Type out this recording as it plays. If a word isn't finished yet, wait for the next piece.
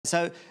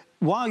so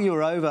while you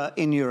were over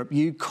in Europe,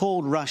 you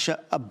called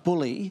Russia a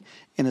bully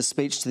in a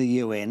speech to the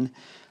UN.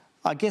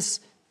 I guess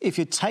if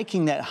you're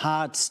taking that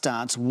hard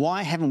stance,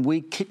 why haven't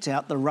we kicked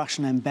out the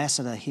Russian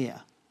ambassador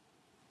here?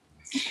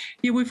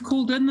 Yeah, we've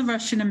called in the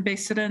Russian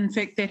ambassador. In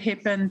fact, that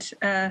happened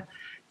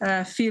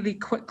fairly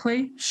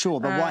quickly. Sure,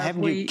 but why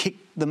haven't you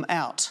kicked them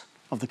out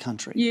of the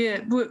country?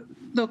 Yeah,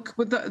 look,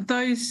 with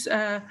those,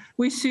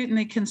 we're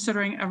certainly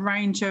considering a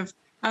range of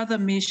other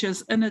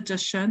measures in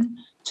addition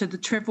to the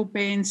travel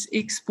bans,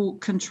 export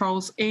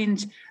controls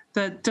and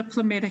the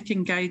diplomatic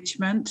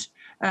engagement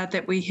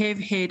that we have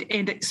had,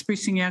 and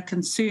expressing our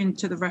concern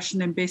to the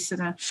Russian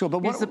ambassador. Sure,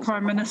 but as the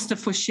Prime Minister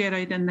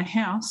foreshadowed in the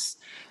House,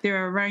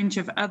 there are a range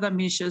of other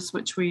measures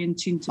which we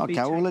intend to be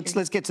taking. Okay, well,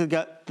 let's get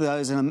to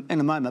those in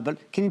a moment.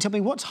 But can you tell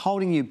me what's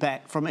holding you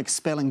back from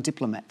expelling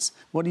diplomats?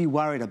 What are you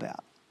worried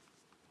about?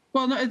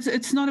 Well, no,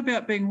 it's not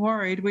about being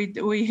worried.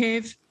 We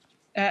have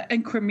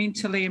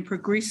incrementally and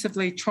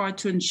progressively tried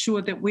to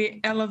ensure that we're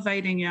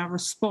elevating our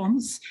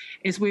response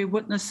as we're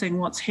witnessing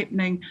what's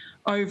happening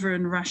over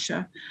in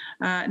Russia.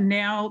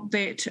 Now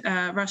that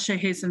Russia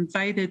has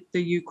invaded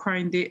the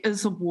Ukraine, there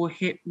is a war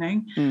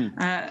happening.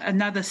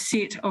 Another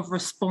set of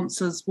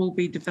responses will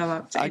be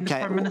developed. And the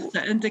Prime Minister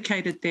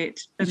indicated that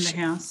in the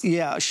House.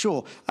 Yeah,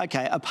 sure.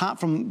 Okay,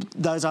 apart from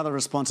those other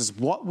responses,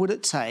 what would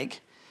it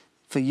take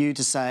for you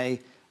to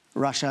say,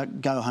 Russia,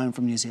 go home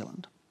from New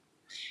Zealand?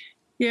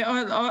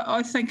 Yeah,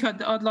 I think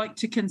I'd like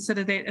to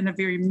consider that in a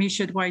very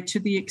measured way, to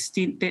the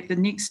extent that the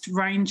next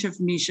range of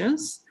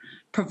measures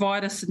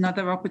provide us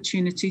another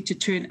opportunity to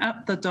turn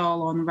up the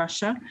dial on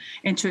Russia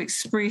and to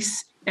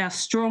express our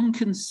strong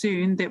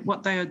concern that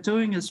what they are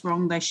doing is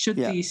wrong. They should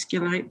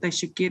de-escalate. They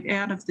should get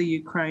out of the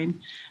Ukraine.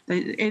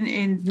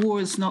 And war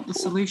is not the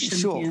solution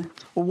here.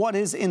 Well, what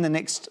is in the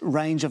next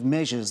range of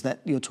measures that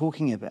you're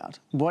talking about?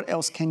 What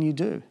else can you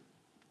do?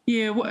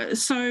 Yeah,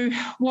 so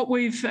what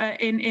we've,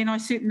 and I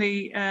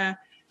certainly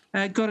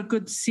got a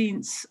good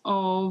sense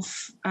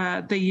of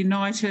the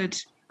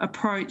united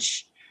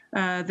approach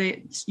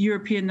that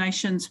European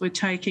nations were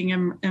taking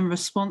in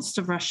response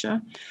to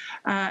Russia.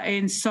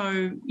 And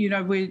so, you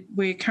know,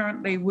 we're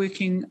currently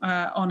working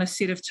on a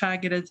set of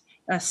targeted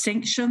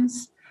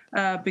sanctions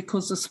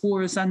because this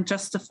war is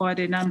unjustified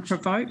and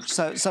unprovoked.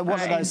 So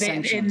what are those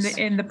sanctions?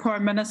 And the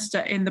Prime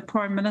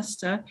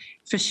Minister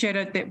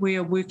foreshadowed that we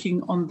are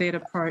working on that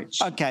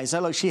approach. Okay, so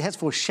look, she has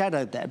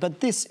foreshadowed that, but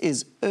this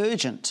is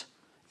urgent,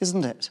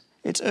 isn't it?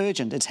 It's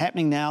urgent. It's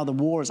happening now. The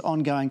war is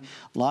ongoing.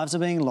 Lives are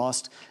being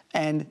lost.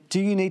 And do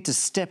you need to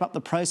step up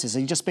the process? Are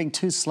you just being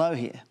too slow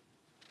here?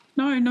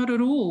 No, not at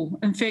all.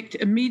 In fact,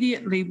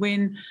 immediately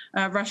when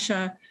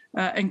Russia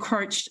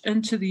encroached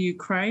into the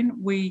Ukraine,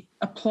 we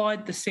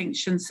applied the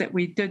sanctions that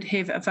we did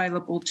have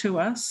available to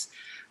us.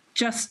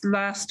 Just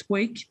last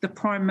week, the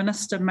Prime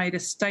Minister made a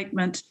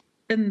statement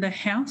in the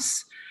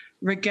House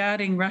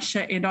regarding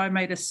Russia, and I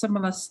made a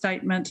similar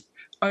statement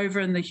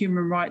over in the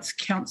Human Rights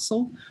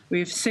Council.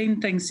 We've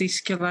seen things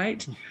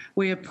escalate.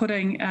 We are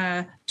putting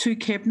to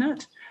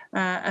Cabinet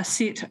a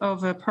set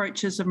of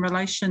approaches in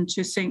relation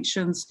to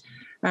sanctions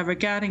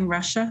regarding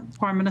Russia.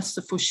 Prime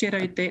Minister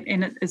foreshadowed that,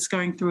 and it is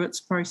going through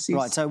its process.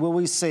 Right, so will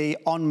we see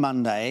on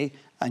Monday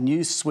a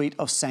new suite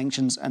of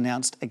sanctions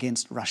announced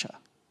against Russia?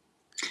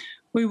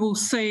 We will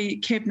see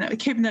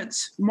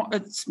Cabinet's,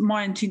 it's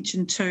my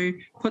intention to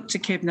put to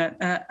Cabinet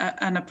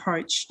an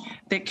approach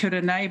that could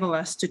enable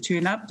us to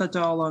turn up the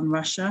dial on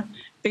Russia,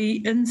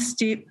 be in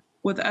step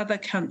with other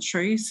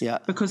countries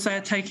because they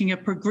are taking a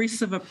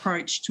progressive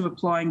approach to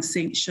applying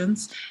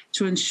sanctions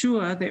to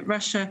ensure that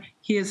Russia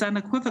hears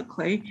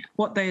unequivocally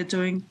what they are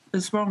doing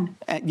is wrong.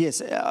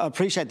 Yes, I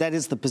appreciate that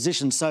is the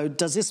position. So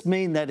does this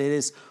mean that it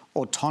is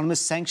autonomous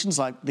sanctions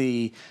like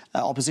the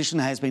opposition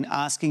has been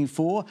asking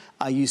for?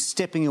 Are you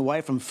stepping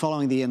away from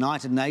following the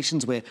United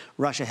Nations where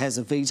Russia has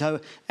a veto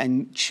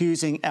and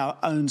choosing our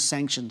own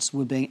sanctions?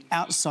 We're being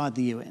outside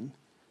the UN.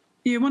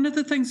 Yeah, one of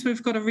the things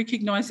we've got to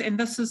recognise, and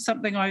this is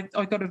something I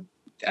got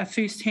a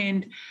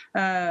first-hand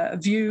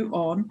view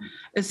on,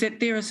 is that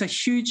there is a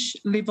huge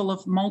level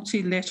of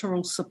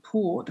multilateral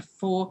support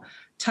for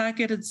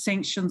targeted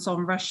sanctions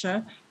on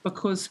Russia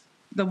because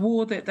the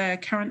war that they are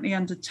currently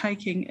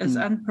undertaking is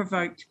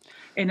unprovoked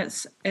and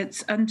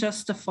it's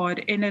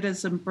unjustified and it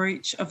is in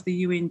breach of the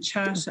UN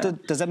Charter.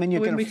 Does that mean you're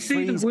going to freeze assets?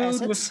 When we see the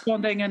world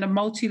responding in a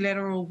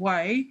multilateral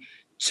way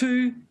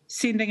to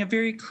sending a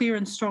very clear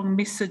and strong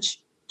message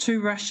to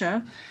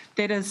Russia,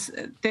 that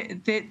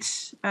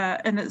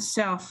in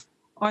itself,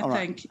 I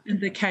think,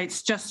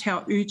 indicates just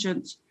how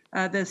urgent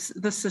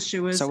this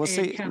issue is, so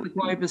and how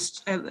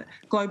the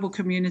global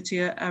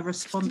community are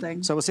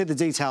responding. So we'll see the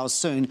details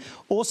soon.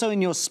 Also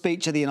in your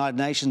speech at the United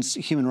Nations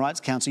Human Rights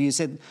Council, you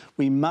said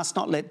we must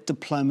not let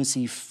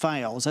diplomacy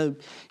fail. So,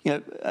 you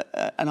know,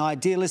 an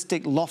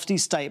idealistic, lofty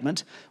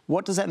statement.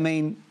 What does that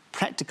mean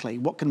practically?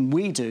 What can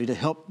we do to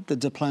help the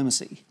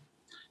diplomacy?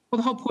 Well,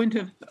 the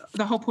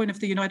whole point of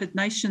the United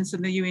Nations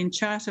and the UN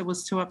Charter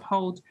was to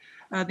uphold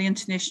the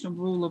international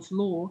rule of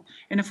law.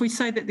 And if we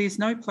say that there's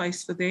no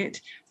place for that,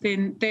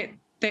 then that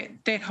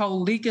that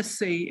whole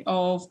legacy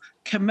of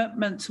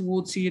commitment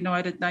towards the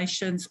United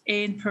Nations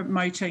and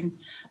promoting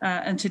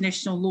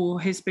international law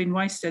has been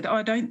wasted.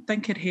 I don't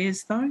think it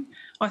has, though.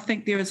 I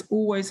think there is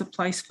always a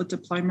place for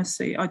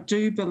diplomacy. I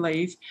do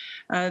believe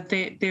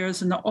that there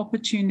is an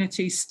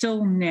opportunity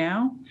still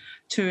now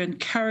to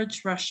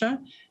encourage Russia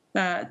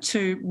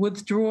to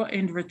withdraw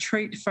and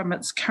retreat from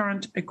its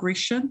current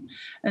aggression.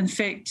 In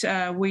fact,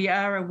 we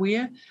are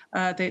aware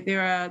that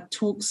there are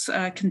talks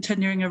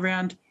continuing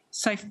around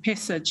safe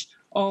passage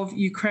of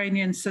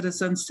Ukrainian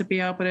citizens to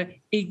be able to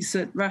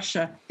exit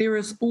Russia. There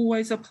is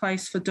always a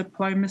place for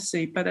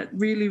diplomacy, but it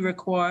really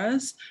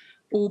requires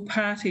all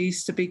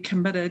parties to be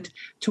committed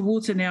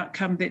towards an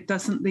outcome that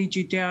doesn't lead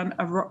you down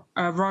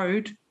a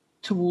road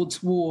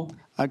towards war.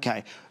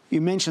 Okay.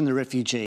 You mentioned the refugees.